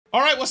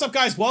Alright, what's up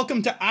guys?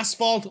 Welcome to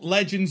Asphalt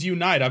Legends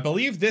Unite. I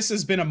believe this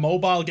has been a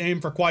mobile game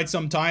for quite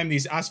some time,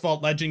 these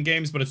Asphalt Legend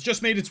games, but it's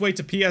just made its way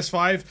to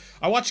PS5.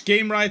 I watched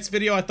Game Riot's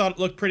video, I thought it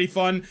looked pretty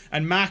fun,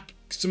 and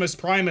Maximus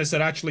Primus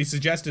had actually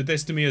suggested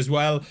this to me as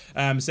well,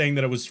 saying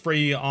that it was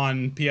free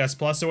on PS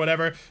Plus or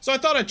whatever. So I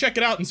thought I'd check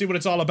it out and see what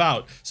it's all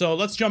about. So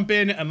let's jump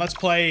in and let's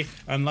play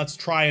and let's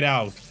try it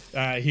out.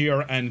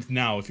 Here and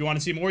now. If you want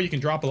to see more, you can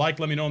drop a like,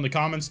 let me know in the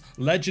comments.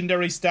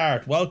 Legendary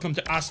start. Welcome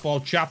to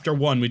Asphalt Chapter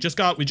 1. We just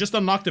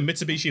unlocked a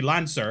Mitsubishi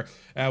Lancer.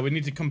 We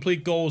need to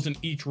complete goals in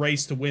each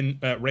race to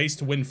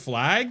win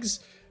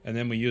flags. And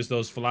then we use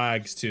those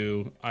flags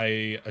to,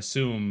 I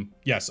assume,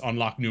 yes,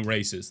 unlock new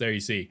races. There you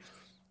see.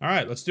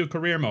 Alright, let's do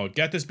career mode.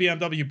 Get this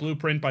BMW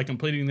blueprint by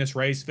completing this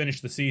race. Finish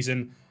the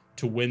season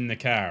to win the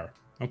car.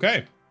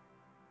 Okay.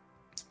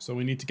 So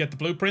we need to get the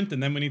blueprint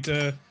and then we need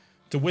to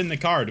win the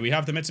car. Do we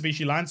have the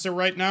Mitsubishi Lancer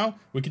right now?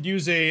 We could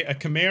use a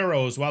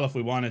Camaro as well if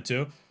we wanted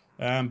to.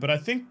 But I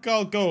think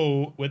I'll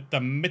go with the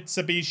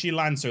Mitsubishi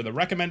Lancer. The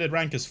recommended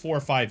rank is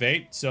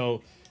 458,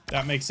 so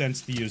that makes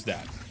sense to use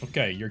that.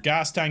 Okay, your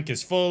gas tank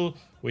is full.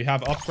 We have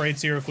upgrades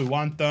here if we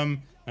want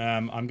them.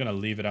 I'm gonna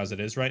leave it as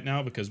it is right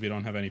now because we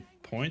don't have any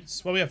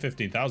points. Well, we have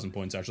 15,000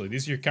 points actually.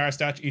 These are your car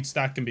stats. Each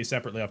stat can be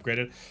separately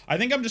upgraded. I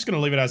think I'm just gonna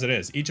leave it as it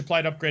is. Each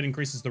applied upgrade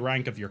increases the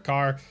rank of your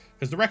car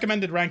because the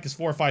recommended rank is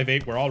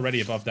 458. We're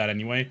already above that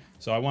anyway.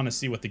 So I want to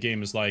see what the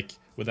game is like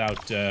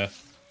without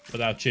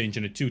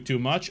changing it too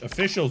much.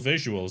 Official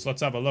visuals.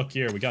 Let's have a look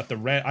here. We got the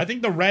red. I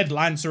think the red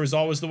Lancer is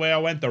always the way I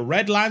went. The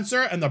red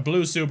Lancer and the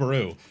blue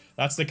Subaru.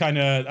 That's the kind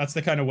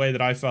of way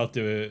that I felt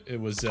it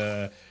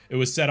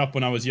was set up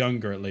when I was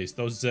younger, at least.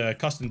 Those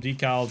custom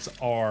decals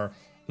are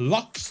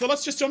locked. So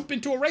let's just jump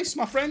into a race,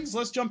 my friends.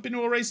 Let's jump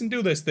into a race and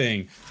do this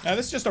thing.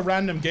 This is just a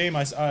random game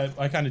I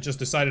kind of just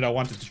decided I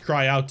wanted to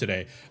try out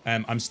today.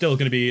 I'm still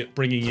going to be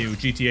bringing you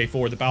GTA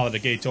 4, The Ballad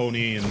of Gay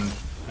Tony,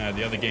 and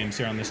the other games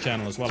here on this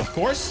channel as well, of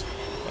course.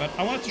 But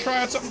I wanted to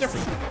try out something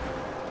different.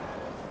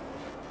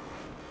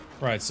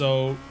 Right,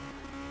 so...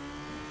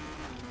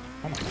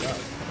 Oh my god.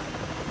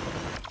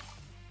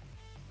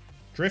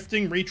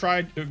 Drifting,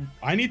 retried.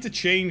 I need to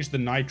change the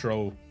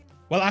nitro.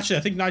 Well, actually,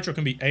 I think nitro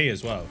can be A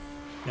as well.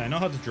 Yeah, I know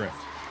how to drift.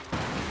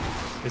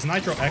 Is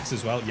nitro X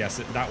as well? Yes,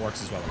 that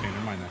works as well. Okay,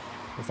 never mind that.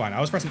 We're fine. I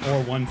was pressing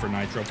R1 for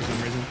nitro for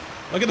some reason.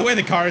 Look at the way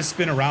the cars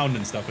spin around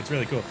and stuff. It's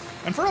really cool.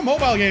 And for a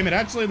mobile game, it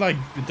actually, like,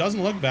 it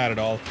doesn't look bad at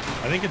all.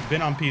 I think it's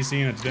been on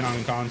PC and it's been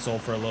on console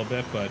for a little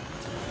bit, but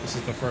this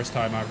is the first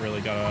time I've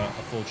really got a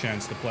full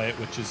chance to play it,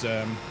 which is,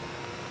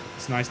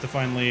 it's nice to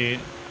finally...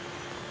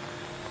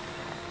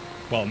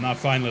 Well, not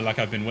finally, like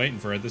I've been waiting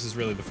for it. This is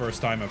really the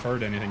first time I've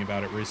heard anything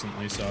about it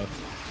recently, so...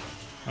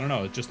 I don't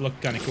know, it just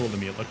looked kind of cool to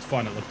me. It looked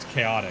fun, it looked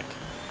chaotic.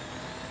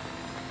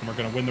 And we're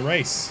gonna win the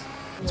race.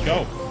 Let's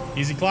go.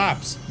 Easy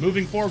claps.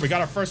 Moving forward, we got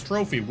our first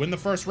trophy. Win the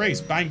first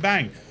race. Bang,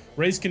 bang.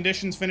 Race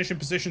conditions, finish in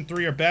position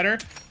 3 or better.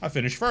 I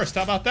finished first.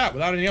 How about that?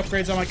 Without any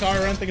upgrades on my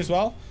car or anything as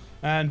well.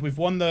 And we've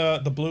won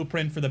the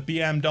blueprint for the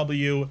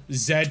BMW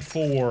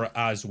Z4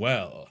 as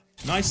well.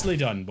 Nicely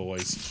done,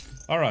 boys.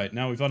 Alright,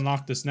 now we've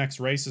unlocked this next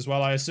race as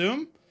well, I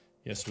assume.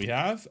 Yes, we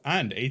have.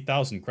 And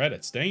 8,000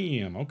 credits.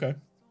 Damn, okay.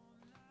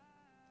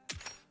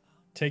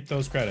 Take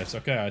those credits.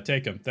 Okay, I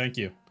take them. Thank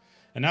you.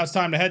 And now it's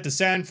time to head to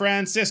San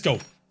Francisco.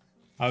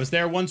 I was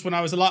there once when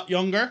I was a lot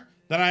younger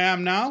than I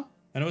am now,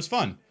 and it was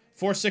fun.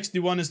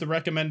 461 is the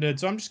recommended,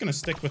 so I'm just going to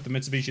stick with the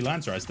Mitsubishi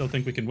Lancer. I still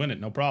think we can win it,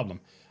 no problem.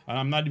 And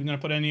I'm not even going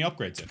to put any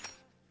upgrades in.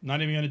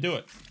 Not even going to do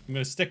it. I'm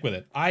going to stick with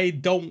it. I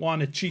don't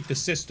want to cheat the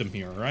system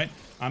here, right?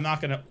 I'm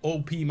not going to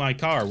OP my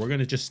car. We're going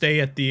to just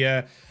stay at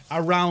the,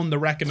 around the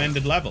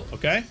recommended level,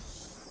 okay?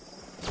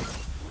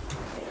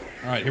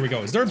 Alright, here we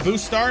go. Is there a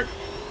boost start?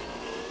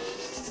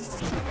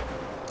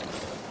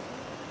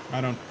 I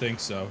don't think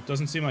so.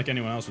 Doesn't seem like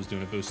anyone else was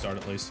doing a boost start,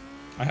 at least.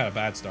 I had a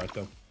bad start,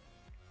 though.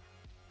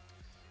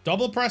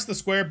 Double press the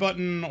square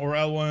button or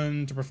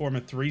L1 to perform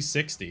a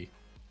 360.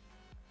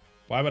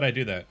 Why would I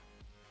do that?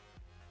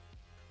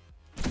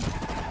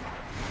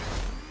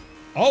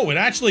 Oh, it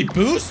actually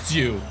boosts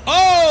you.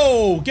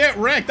 Oh, get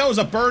wrecked. That was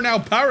a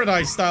Burnout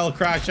Paradise style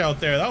crash out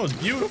there. That was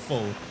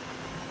beautiful.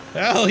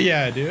 Hell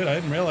yeah, dude. I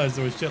didn't realize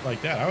there was shit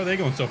like that. How are they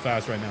going so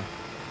fast right now?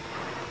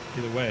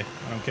 Either way,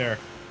 I don't care.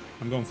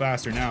 I'm going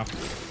faster now.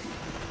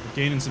 We're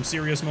gaining some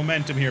serious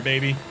momentum here,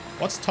 baby.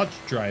 What's touch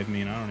drive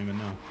mean? I don't even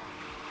know.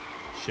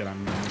 Shit,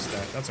 I'm gonna miss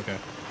that. That's okay.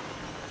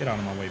 Get out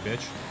of my way,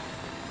 bitch.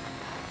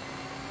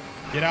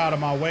 Get out of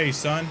my way,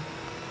 son.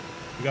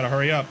 We gotta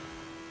hurry up.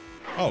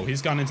 Oh,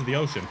 he's gone into the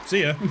ocean.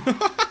 See ya.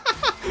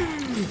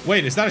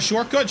 Wait, is that a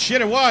shortcut?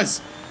 Shit, it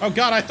was. Oh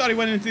god, I thought he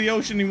went into the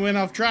ocean and he went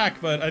off track,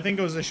 but I think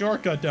it was a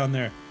shortcut down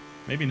there.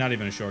 Maybe not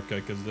even a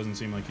shortcut, because it doesn't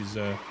seem like he's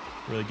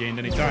really gained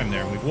any time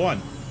there. We've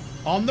won.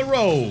 On the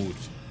road.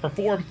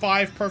 Perform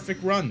 5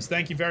 perfect runs.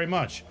 Thank you very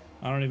much.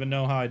 I don't even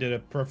know how I did a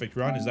perfect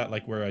run. Is that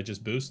like where I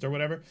just boost or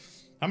whatever?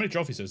 How many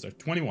trophies is there?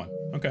 21.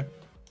 Okay.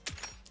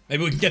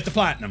 Maybe we can get the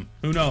platinum.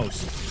 Who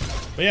knows?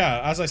 But yeah,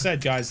 as I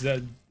said, guys,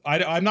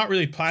 I'm not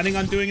really planning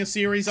on doing a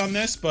series on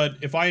this, but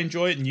if I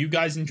enjoy it and you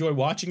guys enjoy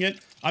watching it,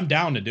 I'm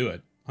down to do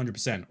it.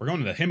 100%. We're going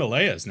to the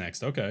Himalayas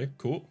next. Okay,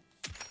 cool.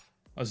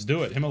 Let's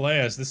do it.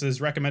 Himalayas. This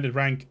is recommended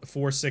rank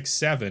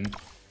 467.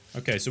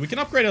 Okay, so we can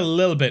upgrade it a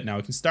little bit now.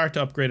 We can start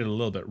to upgrade it a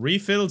little bit.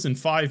 Refills in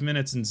 5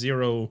 minutes and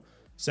 0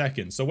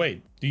 seconds. So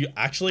wait, do you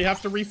actually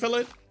have to refill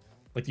it?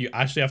 Like, do you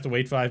actually have to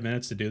wait 5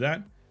 minutes to do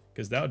that?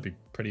 Because that would be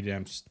pretty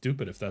damn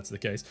stupid if that's the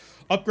case.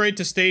 Upgrade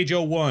to stage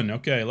 01.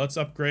 Okay, let's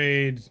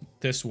upgrade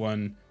this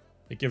one.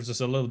 It gives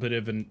us a little bit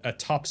of a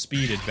top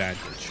speed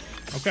advantage.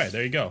 Okay,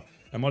 there you go.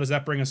 And what does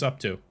that bring us up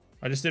to?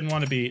 I just didn't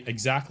want to be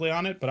exactly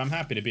on it, but I'm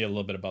happy to be a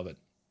little bit above it.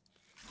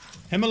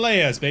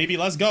 Himalayas, baby,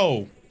 let's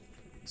go.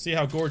 See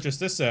how gorgeous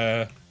this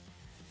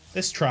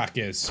track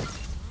is.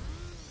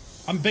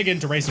 I'm big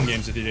into racing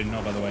games, if you didn't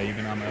know, by the way.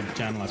 Even on the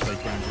channel, I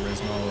played Gran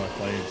Turismo, I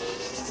played...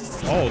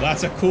 Oh,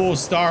 that's a cool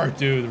start,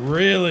 dude.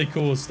 Really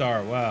cool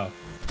start, wow.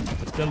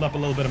 Let's build up a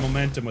little bit of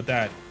momentum with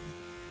that.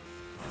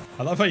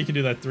 I love how you can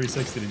do that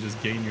 360 to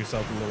just gain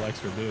yourself a little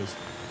extra boost.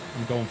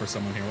 I'm going for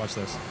someone here, watch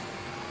this.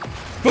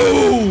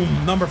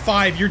 Boom! Number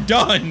 5, you're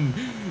done!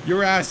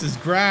 Your ass is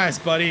grass,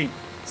 buddy.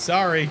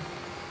 Sorry.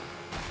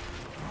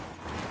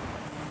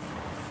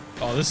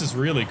 Oh, this is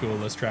really cool,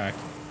 this track.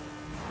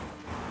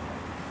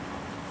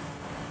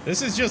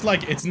 This is just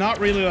like, it's not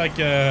really like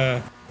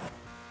the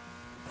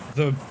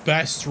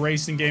best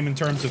racing game in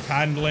terms of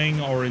handling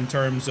or in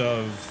terms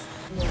of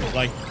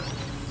like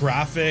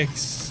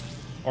graphics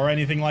or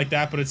anything like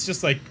that, but it's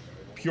just like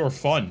pure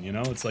fun, you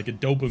know? It's like a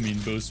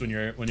dopamine boost when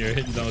you're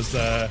hitting those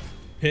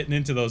hitting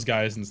into those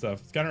guys and stuff.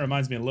 It kind of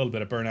reminds me a little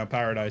bit of Burnout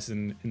Paradise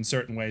in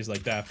certain ways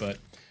like that, but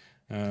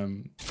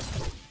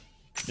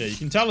yeah, you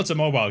can tell it's a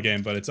mobile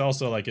game, but it's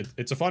also like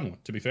it's a fun one,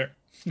 to be fair.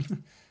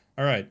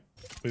 All right,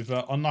 we've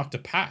unlocked a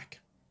pack.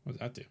 What does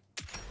that do?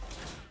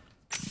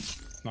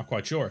 Not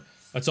quite sure.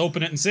 Let's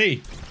open it and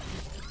see.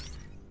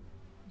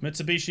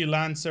 Mitsubishi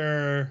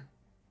Lancer.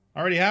 I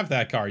already have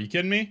that car. You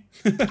kidding me?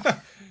 I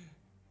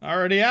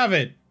already have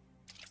it.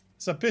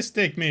 It's a piss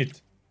take,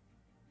 mate.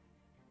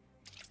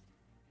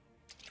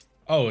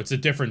 Oh, it's a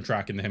different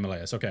track in the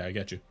Himalayas. Okay, I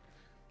get you.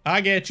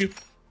 I get you.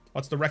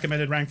 What's the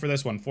recommended rank for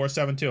this one?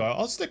 472.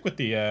 I'll stick with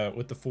the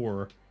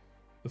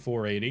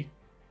 480.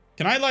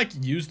 Can I like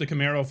use the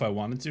Camaro if I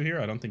wanted to here?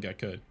 I don't think I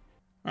could.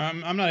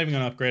 I'm not even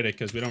gonna upgrade it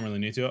because we don't really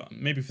need to.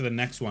 Maybe for the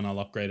next one I'll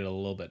upgrade it a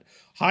little bit.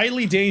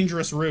 Highly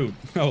dangerous route.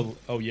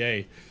 Oh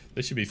yay.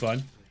 This should be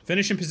fun.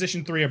 Finish in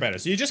position 3 or better.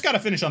 So you just gotta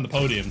finish on the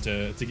podium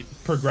to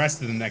progress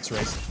to the next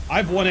race.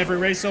 I've won every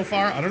race so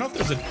far. I don't know if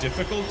there's a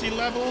difficulty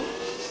level.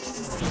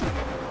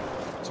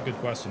 It's a good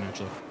question,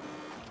 actually.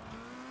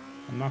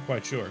 I'm not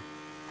quite sure.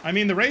 I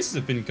mean, the races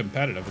have been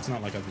competitive. It's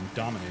not like I've been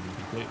dominating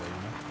completely, you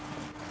know?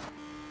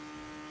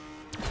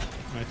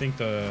 And I think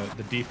the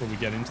deeper we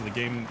get into the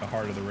game, the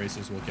harder the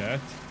races will get.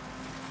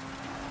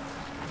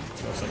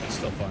 It looks like it's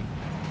still fun.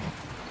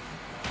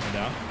 No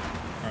doubt.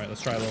 Alright,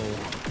 let's try a little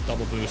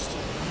double boost.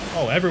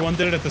 Oh, everyone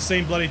did it at the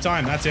same bloody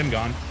time. That's him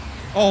gone.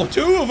 Oh,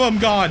 2 of them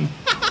gone!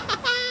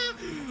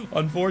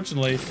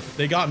 Unfortunately,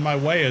 they got in my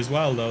way as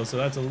well, though, so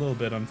that's a little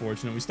bit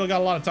unfortunate. We still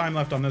got a lot of time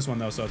left on this one,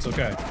 though, so it's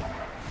okay.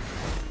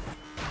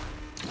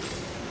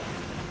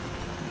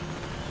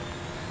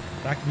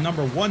 Back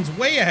number 1's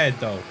way ahead,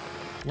 though.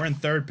 We're in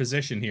 3rd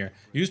position here.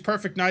 Use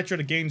perfect nitro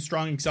to gain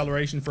strong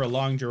acceleration for a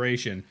long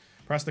duration.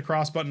 Press the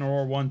cross button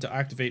or R1 to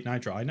activate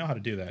nitro. I know how to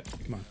do that.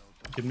 Come on.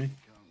 You kidding me?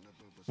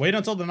 Wait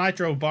until the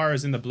nitro bar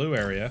is in the blue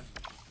area.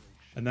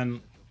 And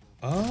then...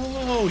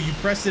 Oh, you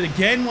press it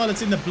again while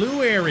it's in the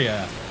blue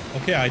area.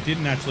 Okay, I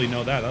didn't actually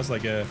know that. That was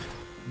like a...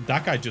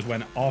 That guy just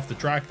went off the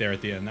track there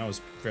at the end. That was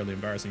fairly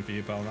embarrassing for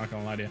you, pal. I'm not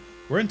gonna lie to you.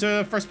 We're into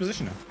 1st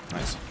position now.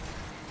 Nice.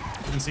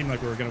 Didn't seem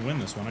like we were gonna win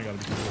this one. I gotta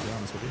be completely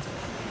honest with you.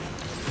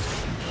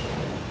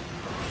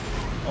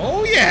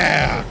 Oh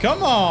yeah!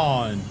 Come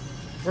on!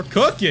 We're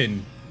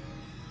cooking!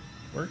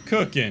 We're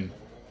cooking.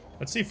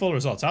 Let's see full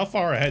results. How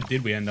far ahead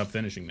did we end up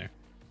finishing there?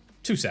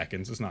 2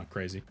 seconds. It's not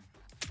crazy.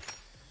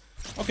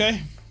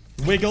 Okay.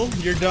 Wiggle,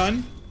 you're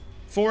done.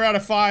 4 out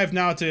of 5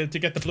 now to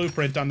get the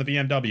blueprint on the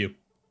BMW.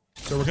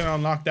 So we're gonna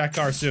unlock that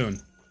car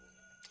soon.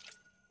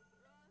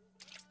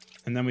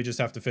 And then we just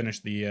have to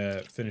finish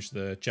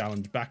the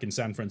challenge back in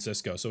San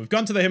Francisco. So we've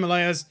gone to the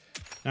Himalayas.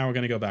 Now we're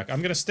gonna go back.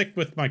 I'm gonna stick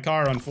with my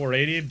car on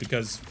 480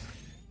 because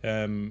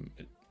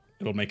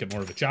it'll make it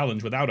more of a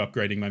challenge without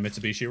upgrading my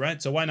Mitsubishi,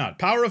 right? So why not?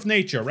 Power of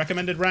Nature,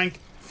 recommended rank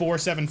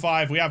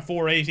 475. We have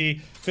 480.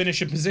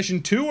 Finish in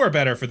position 2 or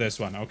better for this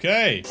one.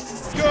 Okay,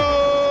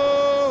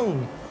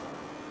 go!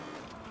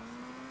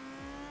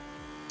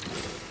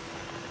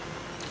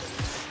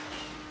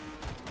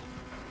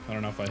 I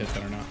don't know if I hit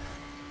that or not.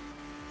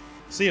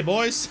 See ya,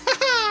 boys.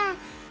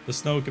 The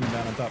snow coming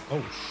down on top.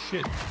 Oh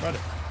shit! Right.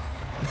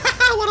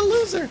 What a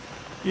loser!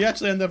 He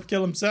actually ended up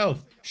killing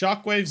himself.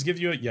 Shockwaves give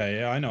you a...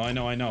 Yeah, I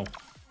know.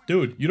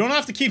 Dude, you don't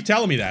have to keep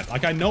telling me that.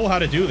 Like, I know how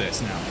to do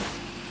this now.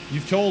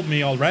 You've told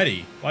me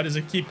already. Why does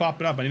it keep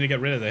popping up? I need to get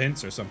rid of the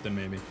hints or something,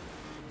 maybe.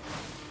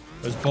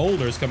 There's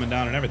boulders coming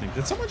down and everything.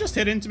 Did someone just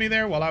hit into me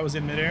there while I was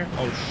in midair?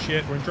 Oh,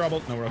 shit. We're in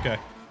trouble. No, we're okay.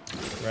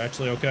 We're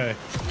actually okay.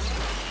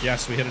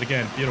 Yes, we hit it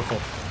again. Beautiful.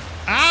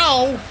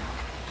 Ow!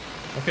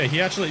 Okay,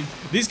 he actually...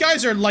 These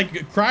guys are,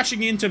 like,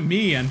 crashing into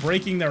me and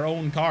breaking their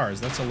own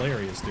cars. That's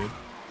hilarious, dude.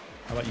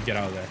 How about you get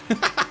out of there?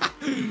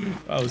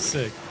 That was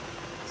sick.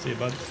 See you,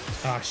 bud.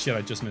 Ah, shit,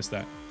 I just missed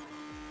that.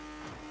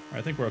 All right,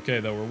 I think we're okay,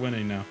 though. We're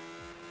winning now.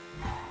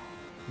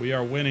 We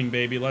are winning,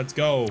 baby. Let's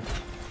go.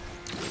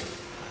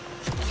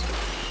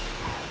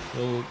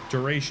 Little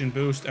duration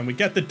boost, and we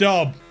get the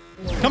dub.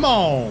 Come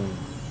on.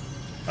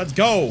 Let's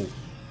go.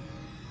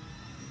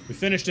 We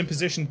finished in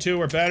position 2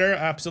 or better.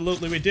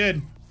 Absolutely, we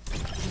did.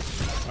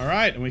 All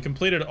right, and we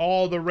completed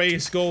all the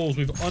race goals.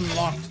 We've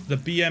unlocked the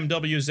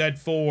BMW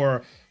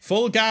Z4.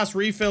 Full gas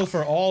refill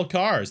for all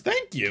cars.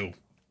 Thank you.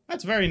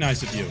 That's very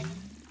nice of you.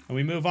 And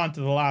we move on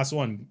to the last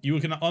one. You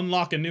can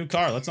unlock a new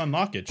car. Let's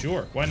unlock it.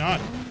 Sure, why not?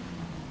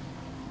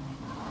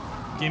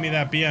 Give me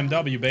that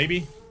BMW,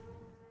 baby.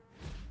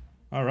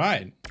 All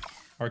right.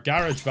 Our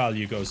garage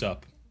value goes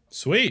up.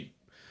 Sweet.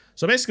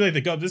 So basically,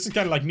 this is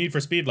kind of like Need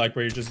for Speed, like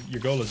where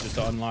your goal is just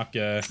to unlock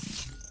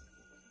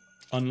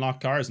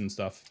cars and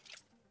stuff.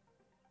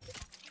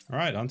 All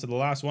right, on to the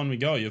last one we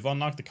go. You've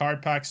unlocked the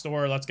card pack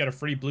store. Let's get a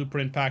free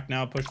blueprint pack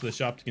now. Push to the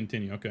shop to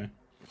continue. Okay.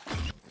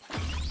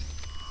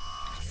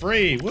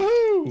 Free.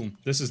 Woohoo!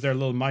 This is their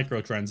little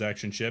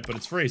microtransaction shit, but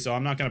it's free, so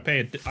I'm not gonna pay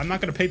it. I'm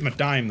not gonna pay them a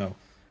dime though.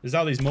 This is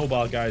how these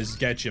mobile guys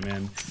get you,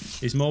 man.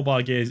 These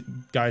mobile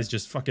guys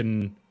just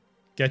fucking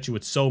get you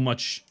with so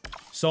much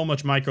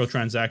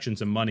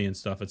microtransactions and money and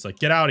stuff. It's like,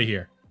 get out of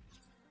here.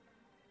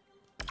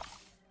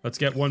 Let's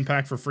get 1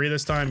 pack for free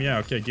this time. Yeah,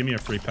 okay, give me a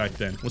free pack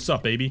then. What's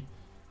up, baby?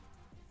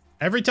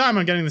 Every time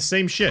I'm getting the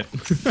same shit.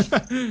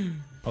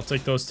 I'll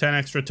take those 10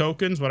 extra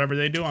tokens, whatever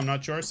they do, I'm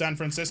not sure. San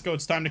Francisco,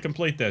 it's time to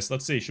complete this.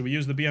 Let's see, should we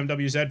use the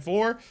BMW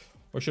Z4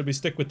 or should we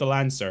stick with the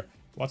Lancer?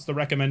 What's the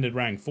recommended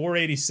rank?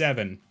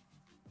 487.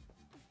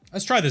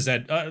 Let's try the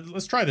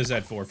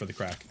Z4 for the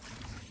crack.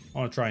 I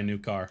want to try a new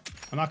car.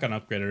 I'm not going to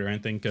upgrade it or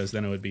anything because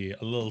then it would be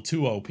a little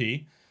too OP.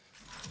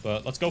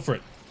 But let's go for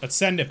it. Let's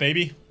send it,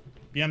 baby.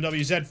 BMW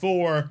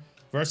Z4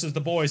 versus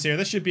the boys here.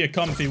 This should be a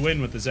comfy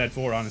win with the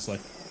Z4, honestly.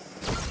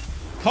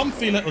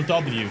 Comfy little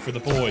W for the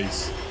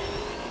boys.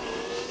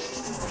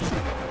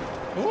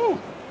 Ooh.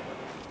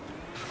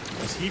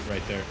 There's heat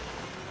right there.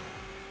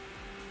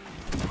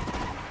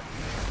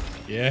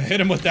 Yeah,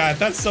 hit him with that.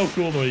 That's so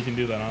cool the way you can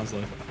do that,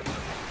 honestly.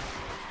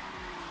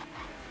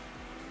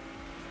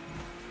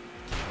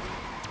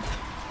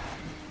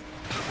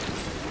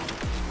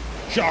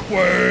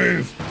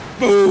 Shockwave!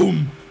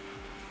 Boom!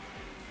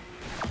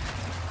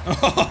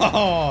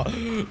 Oh,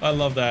 I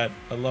love that.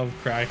 I love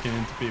cracking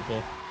into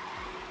people.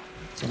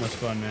 So much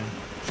fun, man.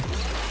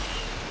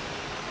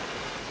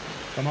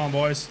 Come on,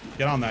 boys.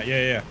 Get on that.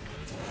 Yeah, yeah.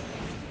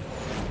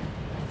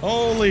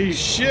 Holy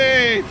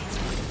shit!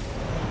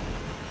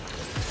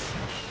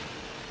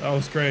 That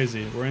was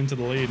crazy. We're into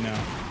the lead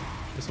now.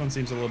 This one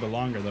seems a little bit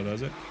longer, though,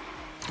 does it?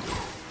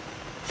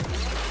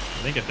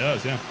 I think it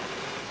does, yeah.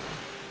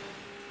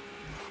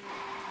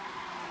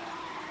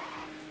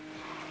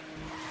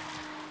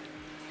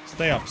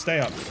 Stay up, stay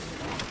up.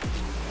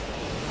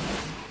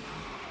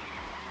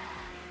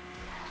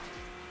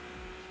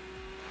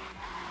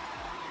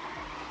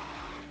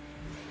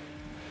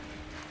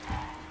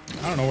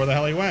 I don't know where the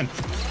hell he went.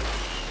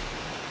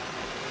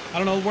 I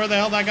don't know where the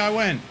hell that guy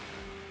went.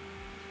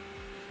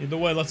 Either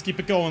way, let's keep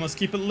it going. Let's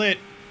keep it lit.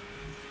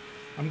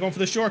 I'm going for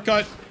the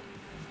shortcut.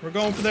 We're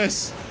going for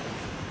this.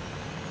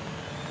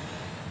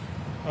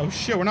 Oh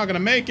shit, we're not gonna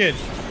make it.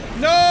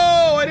 No,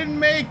 I didn't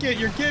make it.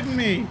 You're kidding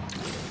me.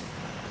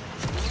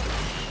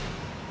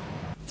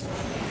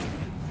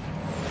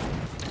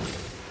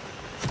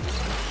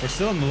 We're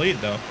still in the lead,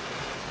 though.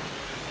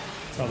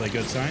 Probably a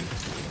good sign.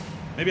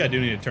 Maybe I do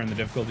need to turn the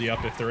difficulty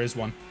up if there is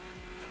one.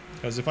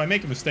 Because if I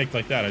make a mistake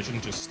like that, I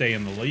shouldn't just stay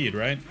in the lead,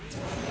 right?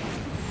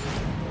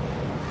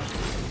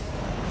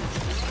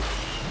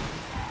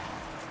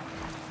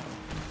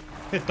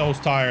 Hit those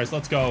tires.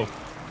 Let's go.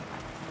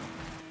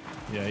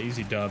 Yeah,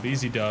 easy dub,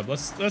 easy dub.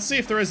 Let's see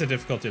if there is a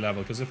difficulty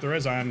level, because if there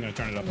is, I am going to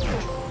turn it up.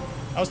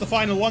 That was the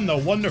final one, though.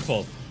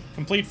 Wonderful.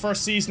 Complete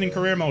first season in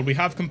career mode. We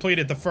have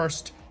completed the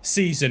first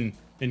season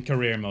in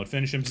career mode.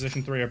 Finish in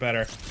position 3 or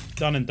better.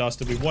 Done and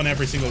dusted. We won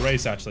every single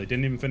race, actually.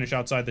 Didn't even finish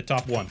outside the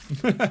top 1.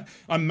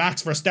 I'm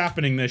Max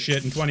Verstappening this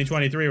shit in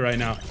 2023 right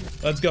now.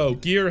 Let's go.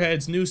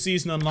 Gearheads, new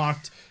season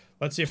unlocked.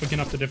 Let's see if we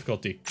can up the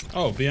difficulty.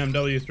 Oh,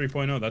 BMW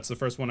 3.0. That's the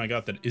first one I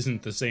got that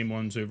isn't the same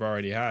ones we've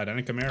already had. And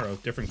a Camaro.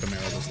 Different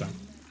Camaro this time.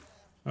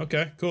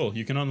 Okay, cool.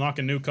 You can unlock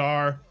a new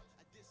car.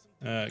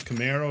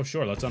 Camaro.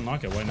 Sure, let's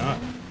unlock it. Why not?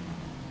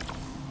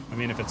 I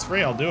mean, if it's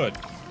free, I'll do it.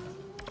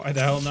 Why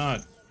the hell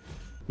not?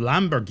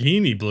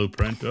 Lamborghini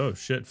blueprint. Oh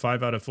shit,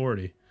 5 out of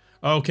 40.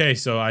 Okay,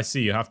 so I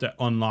see. You have to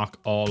unlock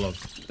all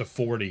of the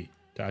 40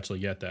 to actually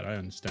get that. I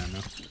understand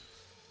now.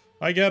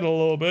 I get it a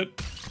little bit.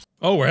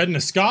 Oh, we're heading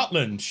to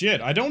Scotland.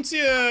 Shit, I don't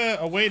see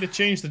a way to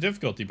change the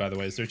difficulty, by the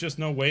way. Is there just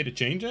no way to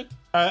change it?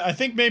 I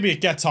think maybe it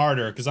gets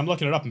harder, because I'm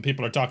looking it up and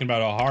people are talking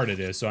about how hard it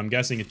is. So I'm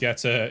guessing it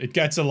gets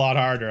a lot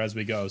harder as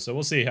we go. So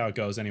we'll see how it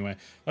goes anyway.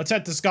 Let's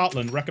head to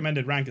Scotland.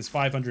 Recommended rank is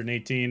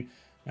 518.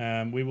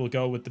 We will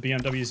go with the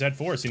BMW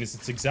Z4, seeing as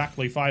it's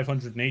exactly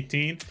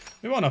 518.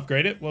 We won't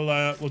upgrade it.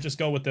 We'll just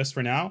go with this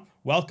for now.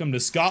 Welcome to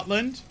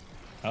Scotland.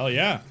 Hell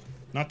yeah.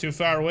 Not too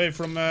far away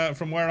from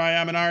where I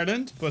am in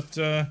Ireland, but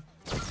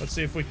let's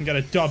see if we can get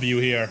a W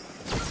here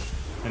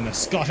in the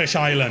Scottish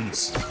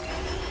Highlands.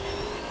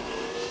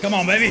 Come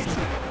on, baby.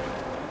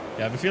 Yeah,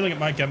 I have a feeling it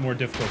might get more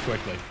difficult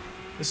quickly.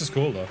 This is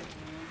cool, though.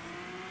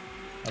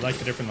 I like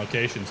the different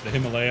locations. The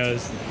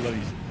Himalayas, the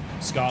bloody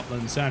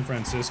Scotland, San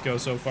Francisco.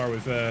 So far,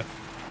 we've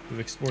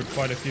explored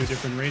quite a few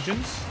different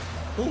regions.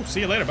 Ooh,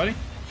 see you later, buddy.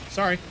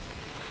 Sorry.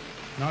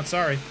 Not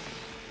sorry.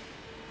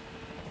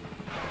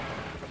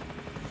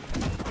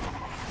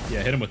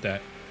 Yeah, hit him with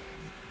that.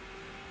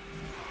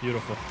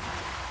 Beautiful.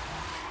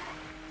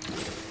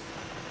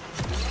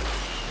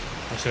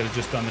 I should have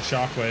just done the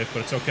shockwave, but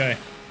it's okay.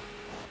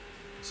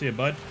 See ya,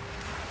 bud.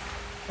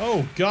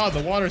 Oh, God,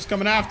 the water's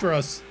coming after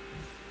us.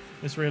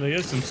 This really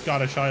is some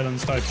Scottish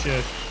Highlands type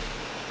shit.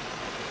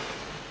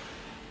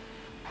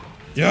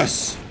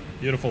 Yes!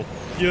 Beautiful.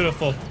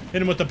 Beautiful.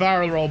 Hit him with the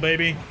barrel roll,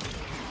 baby.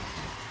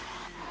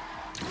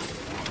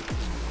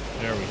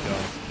 There we go.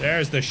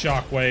 There's the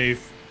shockwave.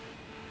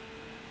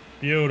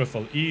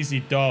 Beautiful. Easy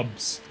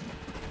dubs.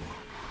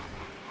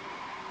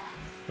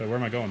 Wait, where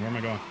am I going? Where am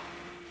I going?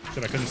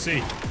 Shit, I couldn't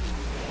see.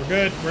 We're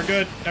good. We're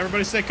good.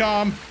 Everybody stay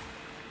calm.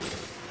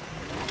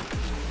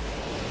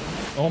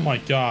 Oh my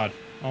god.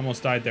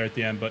 Almost died there at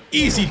the end, but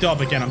easy dub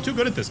again. I'm too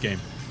good at this game.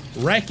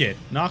 Wreck it.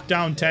 Knock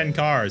down 10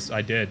 cars.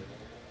 I did.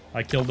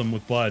 I killed them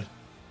with blood.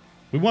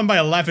 We won by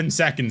 11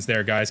 seconds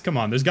there, guys. Come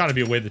on. There's got to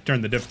be a way to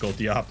turn the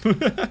difficulty up.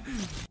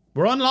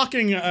 We're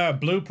unlocking a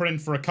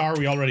blueprint for a car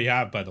we already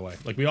have, by the way.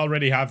 Like, we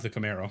already have the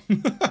Camaro.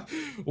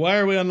 Why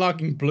are we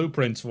unlocking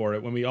blueprints for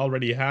it when we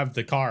already have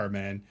the car,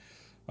 man?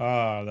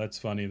 Ah, that's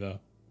funny, though.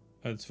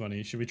 That's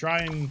funny. Should we try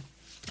and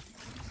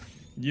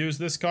use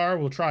this car?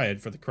 We'll try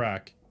it for the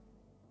crack.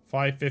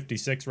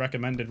 556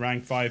 recommended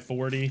rank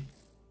 540.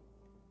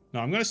 No,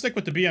 I'm going to stick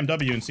with the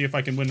BMW and see if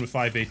I can win with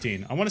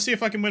 518. I want to see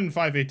if I can win with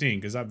 518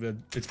 because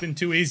it's been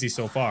too easy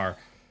so far.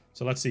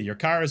 So let's see. Your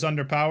car is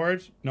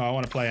underpowered. No, I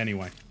want to play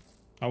anyway.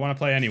 I want to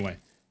play anyway.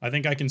 I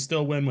think I can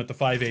still win with the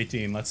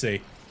 518. Let's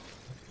see.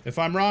 If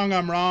I'm wrong,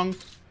 I'm wrong.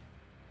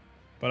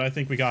 But I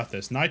think we got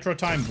this. Nitro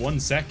time 1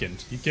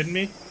 second. You kidding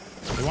me?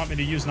 They want me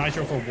to use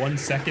nitro for 1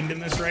 second in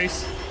this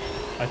race?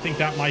 I think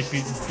that might be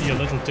a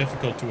little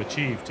difficult to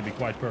achieve, to be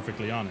quite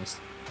perfectly honest.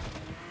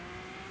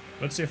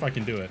 Let's see if I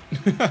can do it.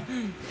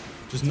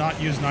 Just not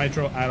use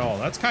nitro at all.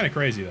 That's kind of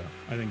crazy, though.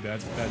 I think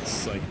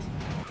that's like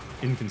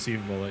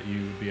inconceivable that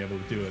you would be able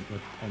to do it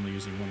with only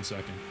using 1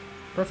 second.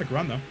 Perfect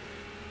run, though.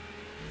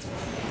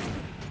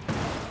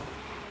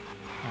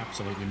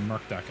 Absolutely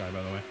murked that guy,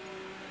 by the way.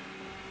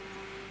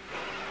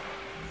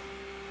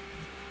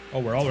 Oh,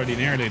 we're already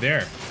nearly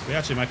there. We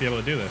actually might be able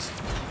to do this.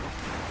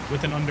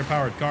 With an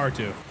underpowered car,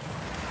 too.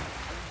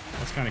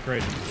 That's kind of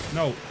crazy.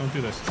 No, don't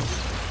do this.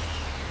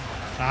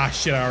 Ah,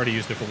 shit, I already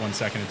used it for 1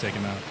 second to take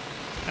him out.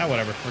 Ah,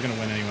 whatever. We're gonna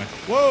win anyway.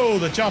 Whoa,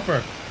 the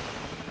chopper.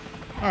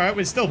 Alright,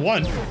 we still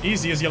won.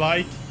 Easy as you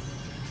like.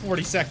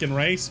 40-second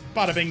race.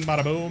 Bada bing,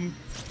 bada boom.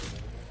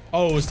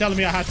 Oh, it was telling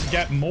me I had to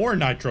get more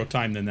nitro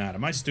time than that.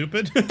 Am I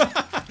stupid?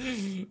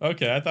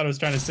 Okay, I thought it was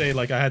trying to say,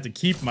 like, I had to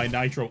keep my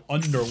nitro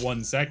under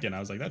 1 second. I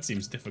was like, that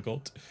seems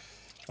difficult.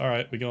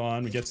 Alright, we go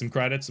on. We get some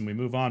credits, and we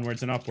move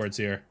onwards and upwards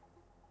here.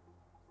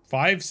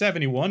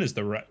 571 is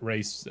the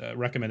race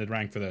recommended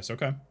rank for this.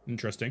 Okay,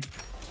 interesting.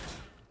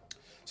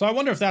 So I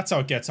wonder if that's how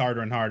it gets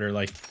harder and harder.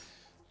 Like,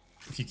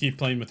 if you keep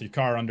playing with your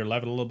car under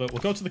level a little bit.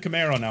 We'll go to the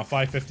Camaro now,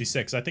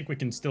 556. I think we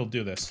can still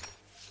do this.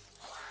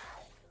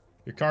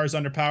 Your car is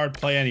underpowered.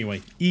 Play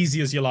anyway.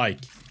 Easy as you like.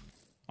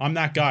 I'm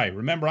that guy.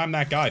 Remember, I'm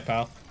that guy,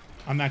 pal.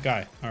 I'm that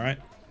guy. All right.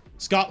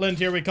 Scotland,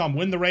 here we come.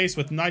 Win the race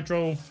with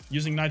nitro,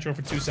 using nitro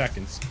for 2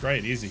 seconds.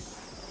 Great, easy.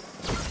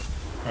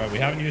 All right, we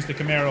haven't used the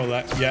Camaro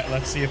yet.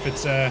 Let's see if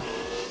it's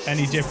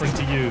any different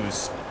to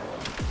use.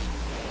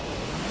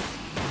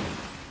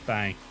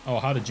 Bang. Oh,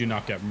 how did you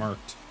not get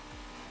murked?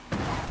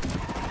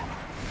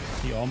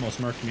 He almost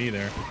murked me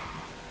there.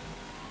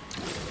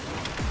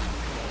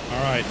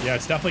 Alright, yeah,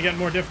 it's definitely getting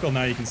more difficult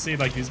now. You can see,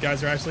 like, these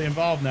guys are actually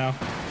involved now.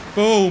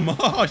 Boom!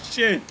 Oh,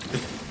 shit!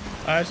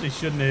 I actually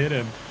shouldn't have hit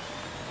him.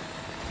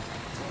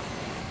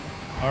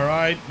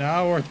 Alright,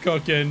 now we're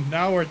cooking.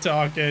 Now we're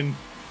talking.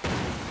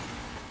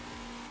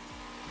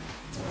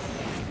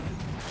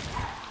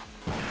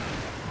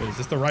 Wait, is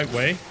this the right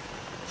way?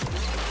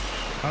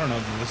 I don't know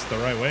if this is the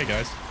right way,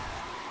 guys.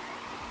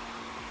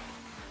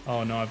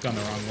 Oh, no, I've gone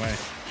the wrong way.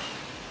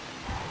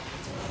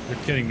 You're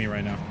kidding me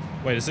right now.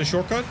 Wait, is this a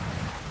shortcut?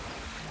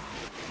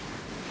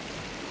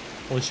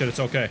 Holy shit, it's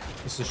okay.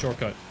 This is a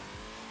shortcut.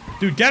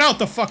 Dude, get out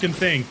the fucking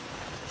thing!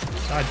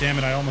 God damn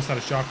it, I almost had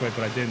a shockwave,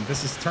 but I didn't.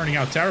 This is turning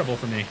out terrible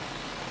for me.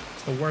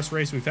 It's the worst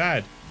race we've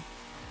had.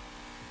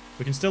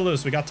 We can still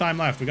lose. We got time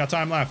left. We got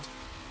time left.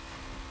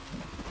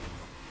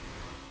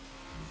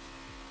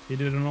 He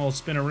did an old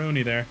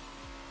spin-a-rooney there.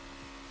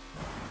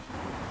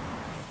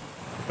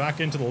 We're back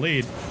into the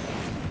lead.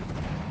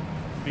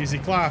 Easy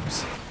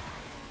claps.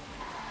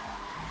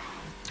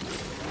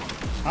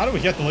 How do we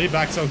get the lead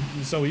back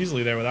so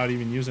easily there without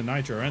even using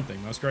nitro or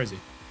anything? That's crazy.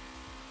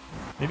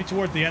 Maybe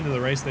towards the end of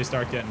the race they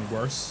start getting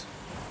worse.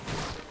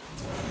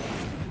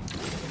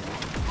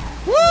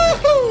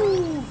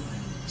 Woohoo!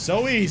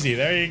 So easy.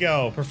 There you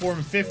go.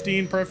 Perform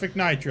 15 perfect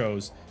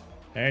nitros.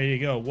 There you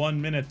go.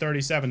 1 minute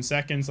 37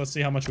 seconds. Let's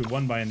see how much we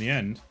won by in the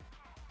end.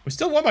 We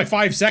still won by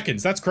 5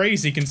 seconds. That's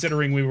crazy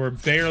considering we were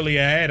barely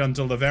ahead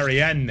until the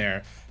very end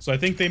there. So I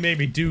think they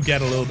maybe do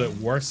get a little bit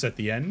worse at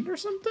the end or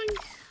something.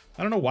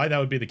 I don't know why that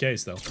would be the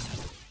case though.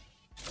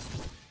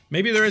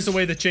 Maybe there is a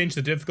way to change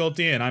the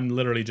difficulty and I'm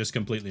literally just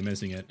completely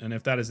missing it. And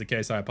if that is the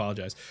case, I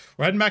apologize.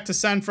 We're heading back to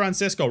San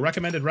Francisco.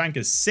 Recommended rank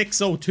is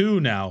 602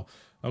 now.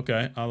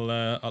 Okay, I'll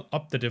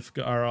up the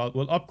difficulty, or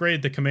we'll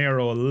upgrade the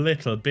Camaro a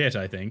little bit,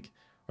 I think.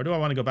 Or do I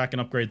want to go back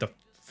and upgrade the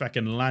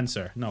feckin'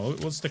 Lancer? No,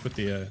 we'll stick with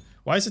the,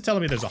 why is it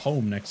telling me there's a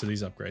home next to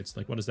these upgrades?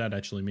 Like, what does that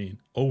actually mean?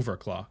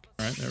 Overclock.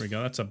 Alright, there we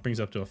go. That brings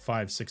up to a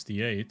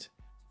 568.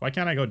 Why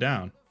can't I go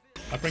down?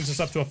 That brings us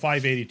up to a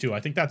 582.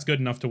 I think that's good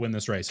enough to win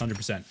this race,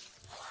 100%.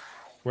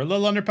 We're a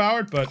little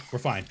underpowered, but we're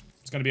fine.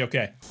 It's gonna be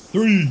okay.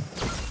 3,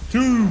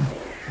 2,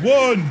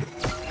 1.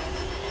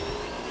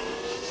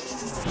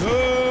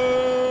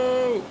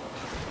 Go!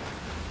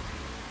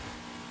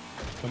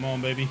 Come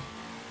on, baby.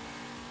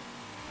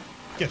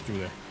 Get through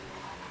there.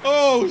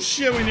 Oh,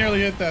 shit, we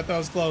nearly hit that. That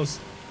was close.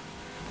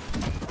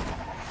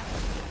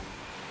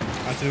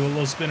 Have to do a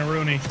little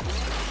spin-a-rooney.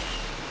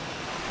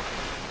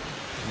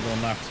 I'm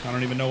going left. I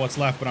don't even know what's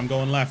left, but I'm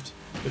going left.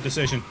 Good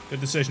decision.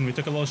 Good decision. We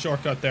took a little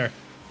shortcut there.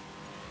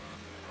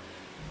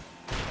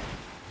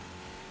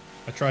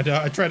 I tried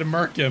to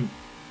murk him.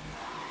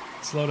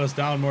 Slowed us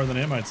down more than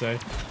him, I'd say.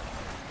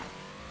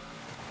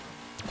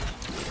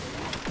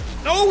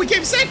 No, we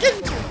came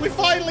second! We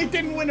finally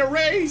didn't win a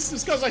race!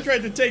 It's because I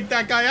tried to take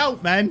that guy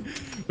out, man.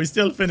 We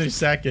still finished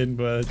second,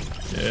 but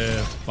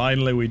yeah,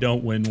 finally we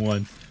don't win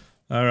one.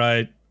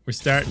 Alright, we're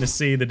starting to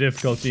see the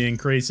difficulty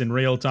increase in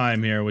real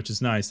time here, which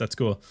is nice. That's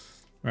cool.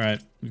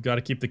 Alright, we've got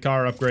to keep the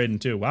car upgrading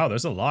too. Wow,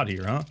 there's a lot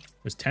here, huh?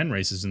 There's 10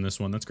 races in this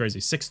one. That's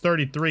crazy.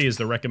 633 is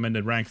the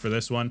recommended rank for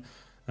this one.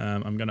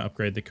 I'm going to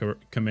upgrade the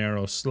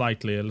Camaro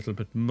slightly, a little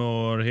bit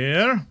more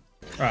here.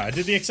 Alright, I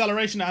did the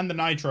acceleration and the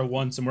nitro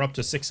once, and we're up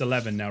to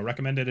 611 now.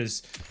 Recommended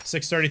is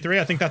 633.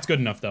 I think that's good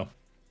enough, though.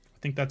 I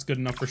think that's good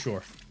enough for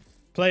sure.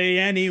 Play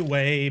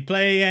anyway,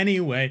 play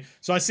anyway.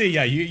 So I see,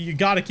 yeah, you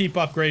got to keep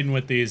upgrading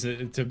with these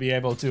to be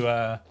able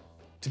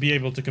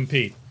to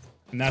compete.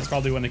 And that's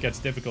probably when it gets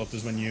difficult,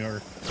 is when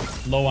you're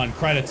low on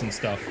credits and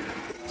stuff.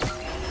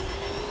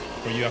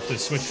 Or you have to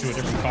switch to a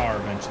different car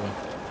eventually.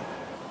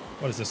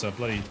 What is this, a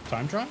bloody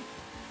time trial?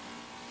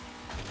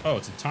 Oh,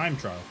 it's a time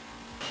trial.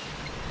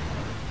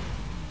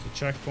 It's a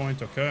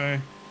checkpoint, okay.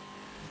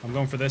 I'm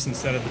going for this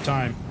instead of the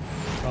time.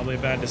 Probably a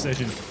bad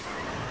decision.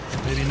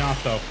 Maybe not,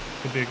 though.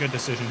 Could be a good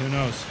decision, who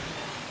knows?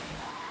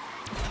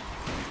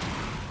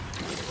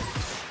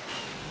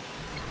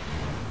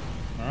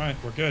 Alright,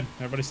 we're good.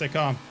 Everybody stay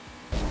calm.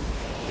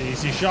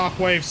 Easy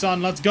shockwave,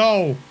 son, let's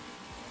go!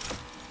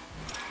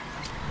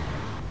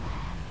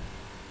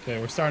 Okay,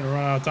 we're starting to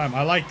run out of time.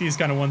 I like these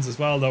kind of ones as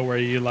well, though, where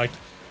you're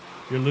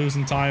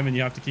losing time and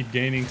you have to keep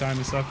gaining time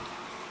and stuff.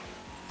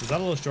 Is that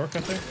a little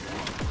shortcut there?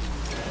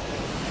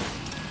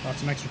 Got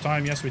some extra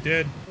time. Yes, we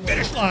did.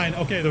 Finish line!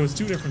 Okay, there was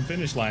 2 different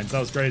finish lines. That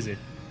was crazy.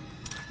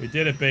 We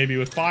did it, baby.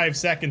 With 5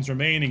 seconds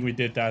remaining, we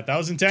did that. That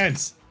was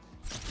intense.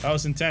 That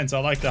was intense. I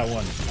like that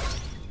one.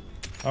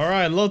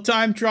 Alright, a little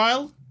time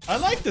trial. I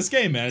like this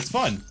game, man. It's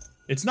fun.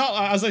 It's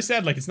not, as I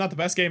said, like, it's not the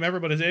best game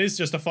ever, but it is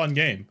just a fun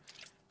game.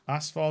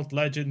 Asphalt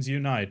Legends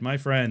unite, my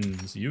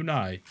friends.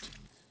 Unite.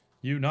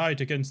 Unite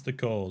against the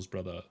cause,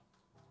 brother.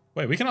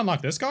 Wait, we can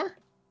unlock this car?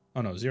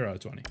 Oh no, 0 out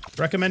of 20.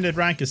 Recommended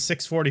rank is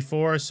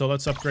 644, so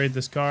let's upgrade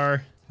this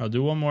car. I'll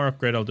do one more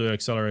upgrade, I'll do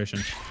acceleration.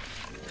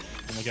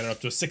 And we'll get it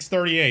up to a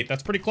 638.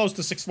 That's pretty close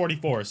to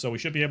 644, so we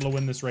should be able to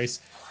win this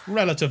race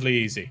relatively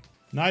easy.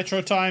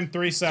 Nitro time,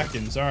 3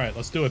 seconds. Alright,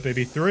 let's do it,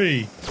 baby.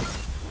 3,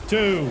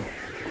 2,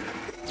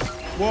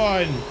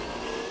 1,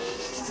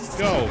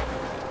 go.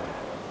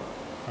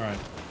 Alright.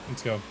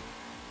 Let's go.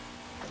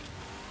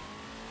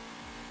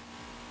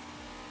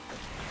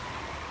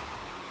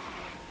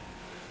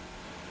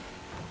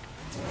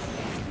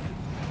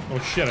 Oh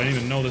shit, I didn't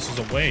even know this was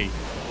a way.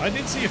 I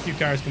did see a few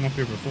cars come up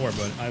here before,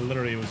 but I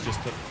literally was just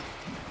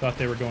thought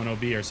they were going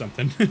OB or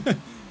something.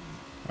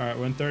 Alright,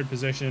 we're in 3rd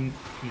position.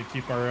 We need to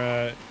keep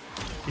our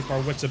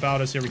wits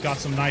about us here. We got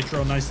some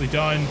nitro, nicely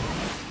done.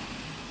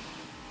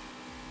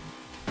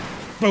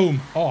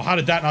 Boom! Oh, how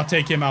did that not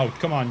take him out?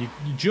 Come on, you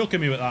joking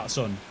me with that,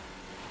 son.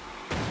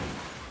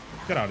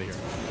 Get out of here.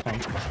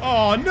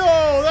 Oh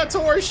no, that's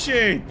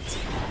horseshit.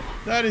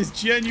 That is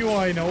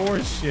genuine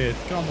horseshit.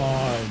 Come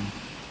on.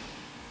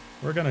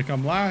 We're gonna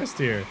come last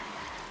here.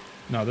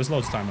 No, there's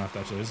loads of time left,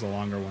 actually. This is a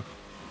longer one.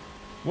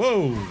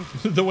 Whoa!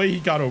 The way he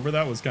got over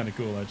that was kind of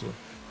cool, actually.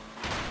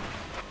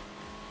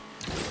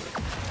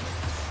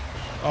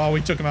 Oh,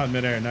 we took him out in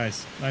midair.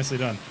 Nice. Nicely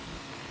done.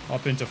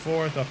 Up into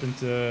 4th, up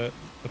into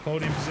the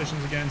podium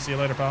positions again. See you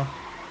later, pal.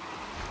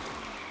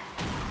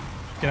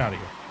 Get out of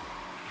here.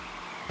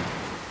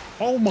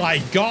 Oh my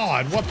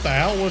god, what the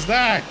hell was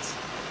that?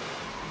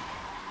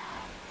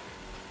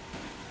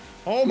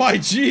 Oh my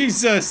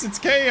Jesus, it's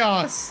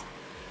chaos.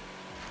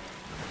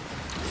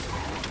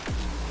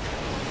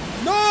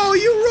 No,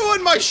 you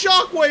ruined my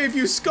shockwave,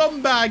 you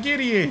scumbag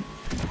idiot.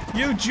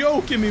 You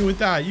joking me with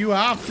that. You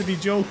have to be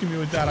joking me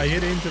with that. I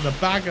hit into the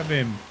back of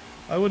him.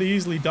 I would have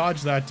easily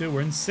dodged that too.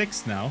 We're in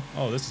 6th now.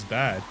 Oh, this is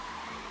bad.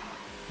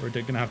 We're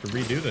gonna have to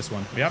redo this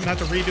one. We haven't had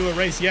to redo a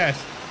race yet,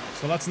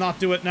 so let's not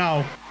do it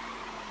now.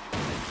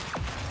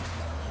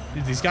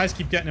 Dude, these guys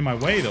keep getting in my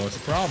way though. It's a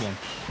problem.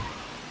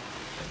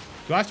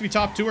 Do I have to be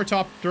top 2 or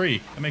top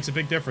 3? That makes a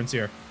big difference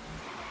here.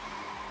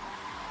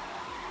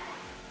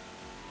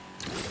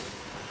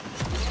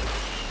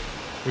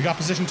 We got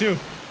position 2.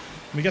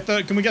 Can we get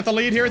the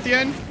lead here at the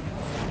end?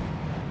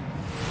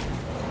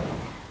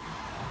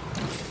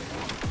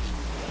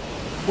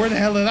 Where the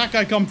hell did that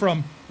guy come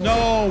from?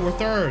 No, we're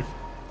 3rd.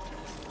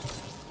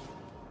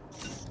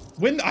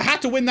 I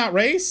had to win that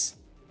race?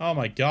 Oh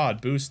my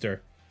god,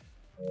 booster.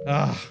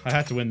 Ah, I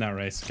had to win that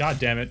race. God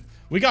damn it.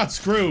 We got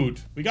screwed.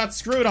 We got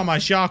screwed on my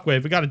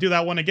shockwave. We gotta do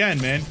that one again,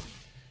 man.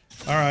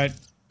 Alright.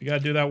 We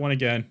gotta do that one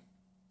again.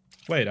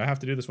 Wait, I have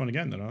to do this one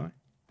again, don't I?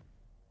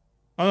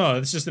 Oh no,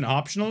 it's just an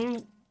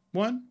optional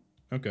one?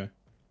 Okay.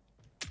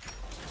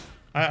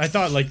 I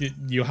thought, like,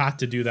 you had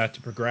to do that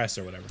to progress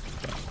or whatever.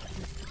 But.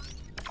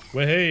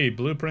 Well, hey,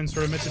 blueprints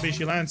for a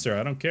Mitsubishi Lancer.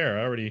 I don't care.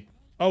 I already...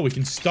 Oh, we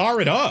can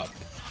star it up.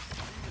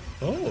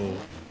 Oh.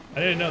 I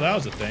didn't know that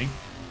was a thing.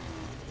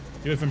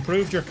 You have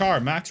improved your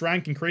car. Max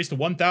rank increased to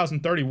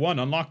 1031.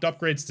 Unlocked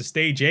upgrades to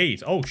stage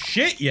 8. Oh,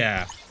 shit,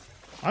 yeah.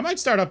 I might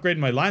start upgrading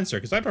my Lancer,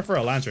 because I prefer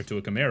a Lancer to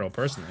a Camaro,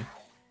 personally.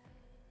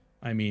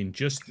 I mean,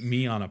 just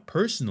me on a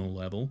personal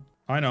level.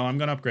 I know, I'm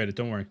gonna upgrade it,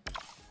 don't worry.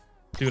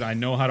 Dude, I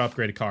know how to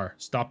upgrade a car.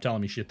 Stop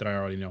telling me shit that I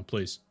already know,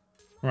 please.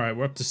 Alright,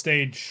 we're up to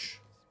stage...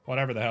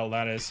 whatever the hell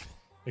that is.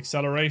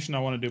 Acceleration, I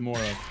want to do more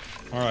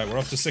of. Alright, we're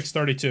up to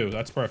 632.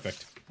 That's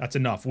perfect. That's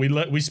enough.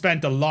 We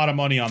spent a lot of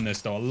money on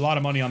this, though. A lot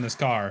of money on this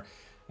car.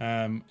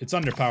 It's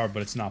underpowered,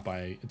 but it's not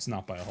by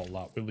a whole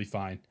lot. We'll be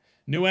fine.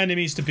 New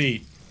enemies to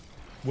beat.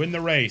 Win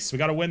the race. We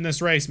gotta win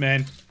this race,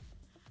 man.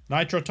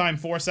 Nitro time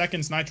 4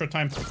 seconds. Nitro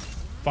time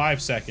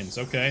 5 seconds.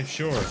 Okay,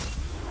 sure.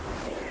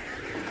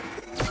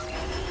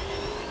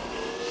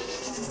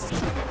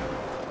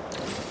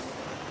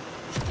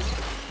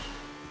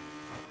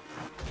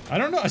 I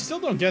don't know. I still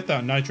don't get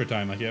that nitro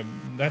time. Like, yeah,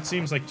 that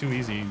seems like too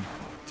easy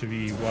to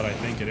be what I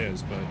think it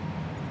is, but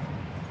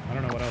I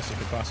don't know what else it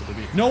could possibly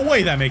be. No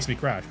way that makes me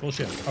crash.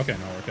 Bullshit. Okay,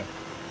 no, we're okay.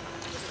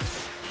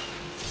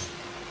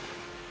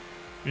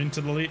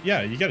 Into the lead.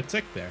 Yeah, you get a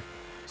tick there.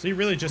 So you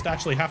really just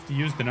actually have to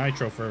use the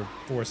nitro for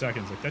 4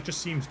 seconds. Like, that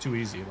just seems too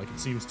easy. Like, it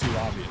seems too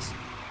obvious.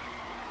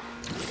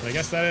 But I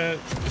guess that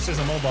this is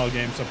a mobile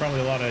game, so probably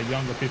a lot of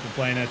younger people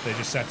playing it, they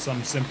just set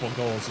some simple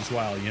goals as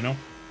well, you know?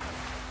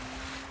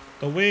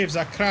 The waves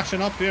are crashing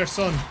up here,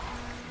 son.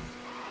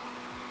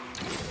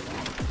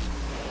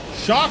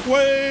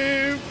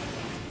 Shockwave!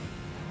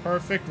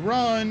 Perfect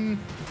run.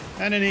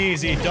 And an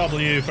easy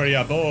W for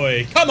ya,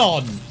 boy. Come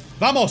on!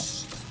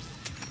 Vamos!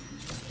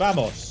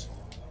 Vamos.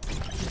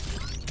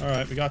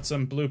 Alright, we got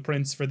some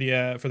blueprints for the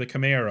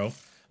Camaro.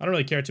 I don't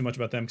really care too much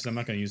about them because I'm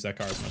not going to use that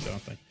car as much, I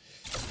don't think.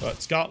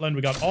 But Scotland,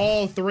 we got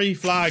all 3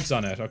 flags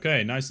on it.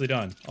 Okay, nicely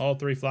done. All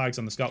 3 flags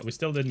on the Scotland. We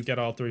still didn't get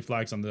all 3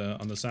 flags on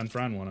the San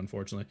Fran one,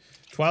 unfortunately.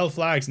 12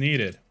 flags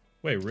needed.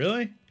 Wait,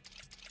 really?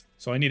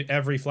 So I need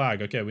every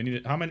flag. Okay, we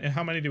need how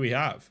many do we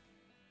have?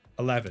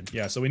 11.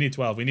 Yeah, so we need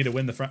 12. We need to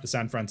win the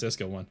San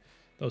Francisco one.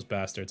 Those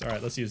bastards. All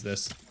right, let's use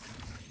this.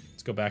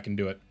 Let's go back and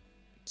do it.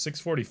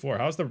 644.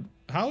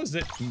 How is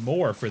it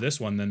more for this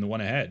one than the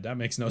one ahead? That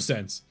makes no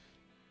sense.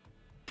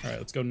 All right,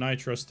 let's go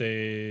nitro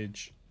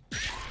stage.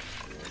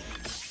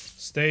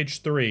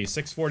 Stage 3,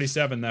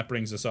 647, that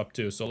brings us up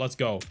to. So let's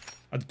go.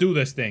 Let's do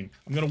this thing.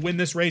 I'm going to win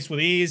this race with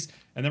ease,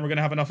 and then we're going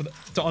to have enough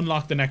to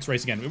unlock the next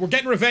race again. We're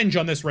getting revenge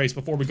on this race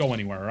before we go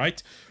anywhere, all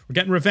right? We're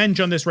getting revenge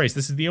on this race.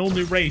 This is the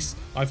only race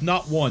I've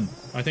not won.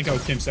 I think I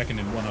came second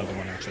in one other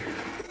one, actually.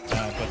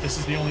 But this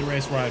is the only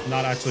race where I've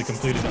not actually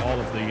completed all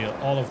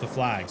of the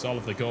flags, all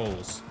of the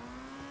goals.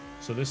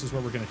 So this is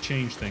where we're going to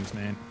change things,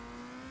 man.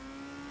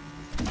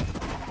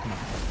 Come on,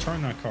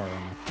 turn that car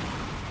on.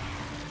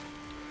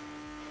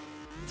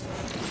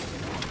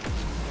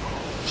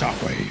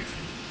 Shockwave.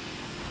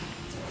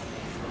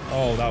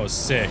 Oh, that was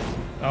sick.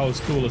 That was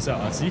cool as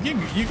hell. So you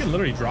can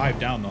literally drive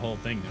down the whole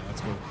thing now.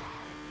 That's cool.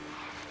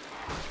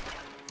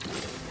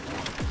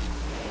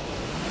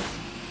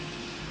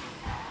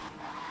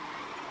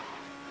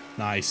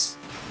 Nice.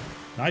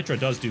 Nitro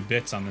does do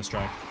bits on this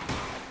track.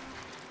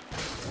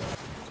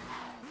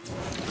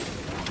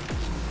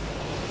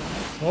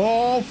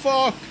 Oh,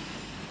 fuck!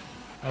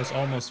 That was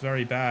almost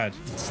very bad.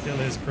 It still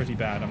is pretty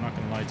bad, I'm not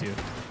gonna lie to you.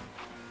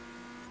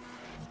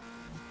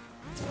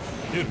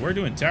 Dude, we're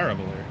doing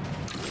terrible here.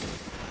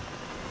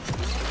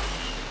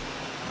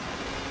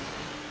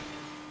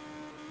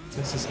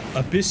 This is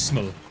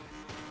abysmal. Of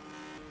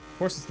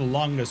course, it's the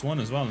longest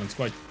one as well, and it's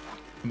quite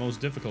the most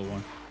difficult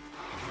one.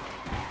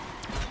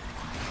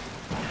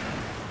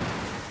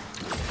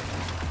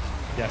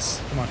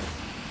 Yes, come on.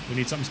 We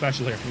need something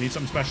special here. We need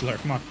something special here.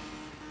 Come on.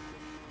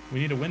 We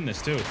need to win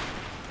this, too.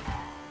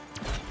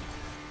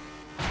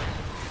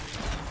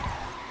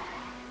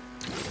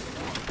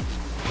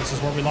 This is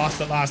where we lost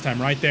it last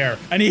time, right there.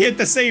 And he hit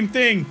the same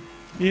thing.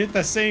 He hit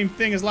the same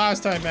thing as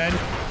last time, man.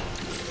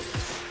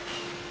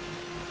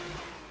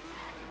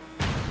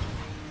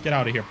 Get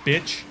out of here,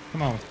 bitch.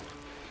 Come on.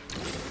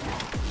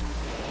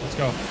 Let's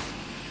go.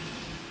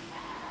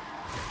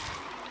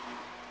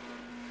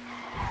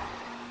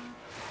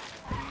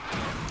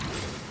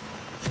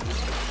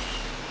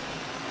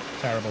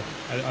 Terrible.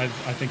 I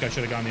think I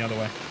should have gone the other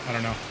way. I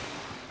don't know.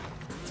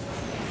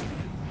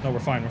 No, we're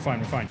fine. We're fine.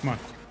 We're fine. Come on.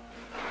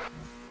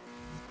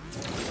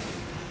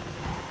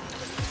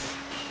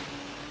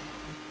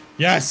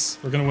 Yes!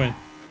 We're gonna win.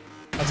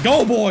 Let's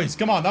go, boys!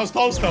 Come on, that was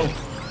close, though.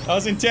 That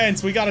was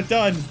intense. We got it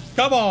done.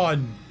 Come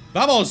on!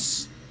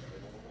 Vamos!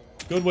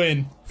 Good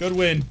win. Good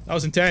win. That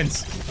was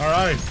intense.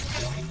 Alright.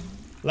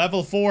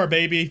 Level 4,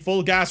 baby.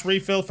 Full gas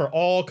refill for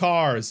all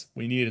cars.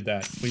 We needed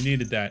that. We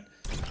needed that.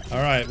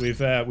 Alright,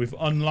 we've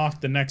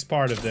unlocked the next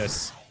part of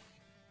this.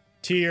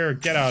 Tier,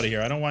 get out of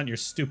here. I don't want your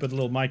stupid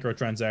little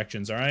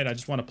microtransactions, alright? I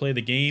just want to play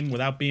the game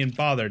without being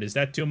bothered. Is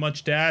that too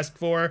much to ask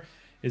for?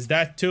 Is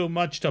that too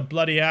much to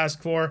bloody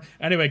ask for?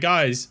 Anyway,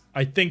 guys,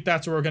 I think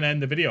that's where we're going to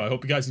end the video. I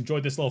hope you guys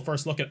enjoyed this little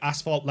first look at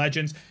Asphalt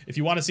Legends. If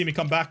you want to see me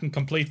come back and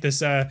complete this,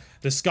 the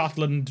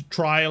Scotland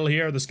trial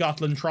here, the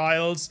Scotland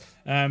trials,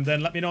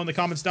 then let me know in the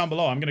comments down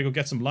below. I'm going to go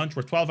get some lunch.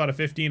 We're 12 out of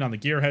 15 on the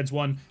Gearheads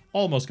one.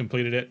 Almost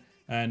completed it.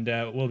 And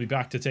we'll be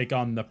back to take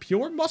on the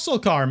pure muscle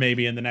car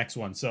maybe in the next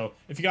one. So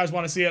if you guys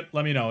want to see it,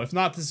 let me know. If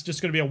not, this is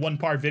just going to be a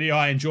one-part video.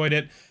 I enjoyed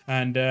it.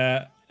 And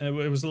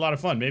it was a lot of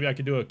fun. Maybe I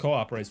could do a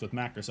co-op race with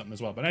Mac or something as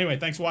well. But anyway,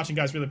 thanks for watching,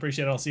 guys. Really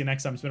appreciate it. I'll see you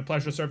next time. It's been a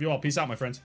pleasure to serve you all. Peace out, my friends.